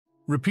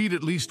Repeat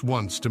at least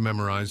once to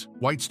memorize.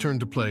 White's turn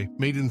to play.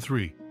 Mate in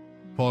 3.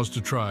 Pause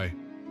to try.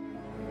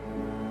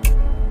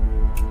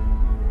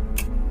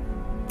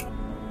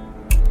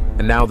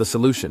 And now the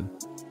solution.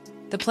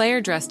 The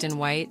player dressed in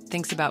white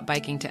thinks about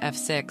biking to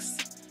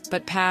f6,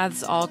 but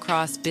paths all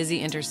cross busy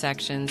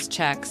intersections,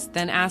 checks,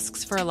 then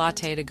asks for a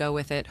latte to go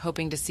with it,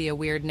 hoping to see a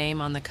weird name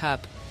on the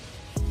cup.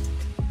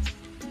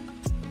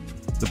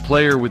 The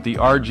player with the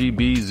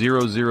RGB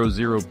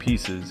 000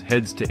 pieces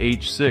heads to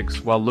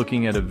h6 while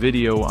looking at a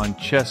video on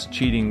chess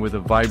cheating with a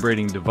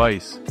vibrating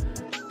device.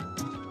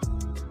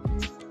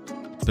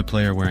 The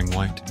player wearing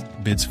white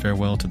bids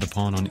farewell to the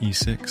pawn on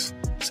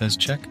e6, says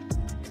check,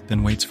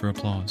 then waits for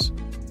applause.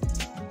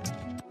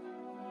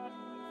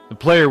 The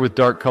player with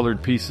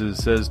dark-colored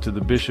pieces says to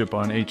the bishop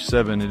on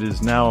h7, it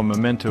is now a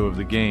memento of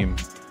the game.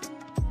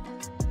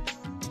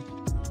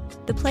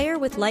 The player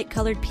with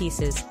light-colored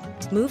pieces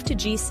moved to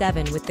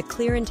g7 with the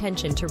clear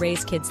intention to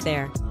raise kids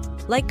there.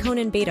 Like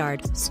Conan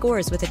Bedard,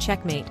 scores with a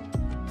checkmate.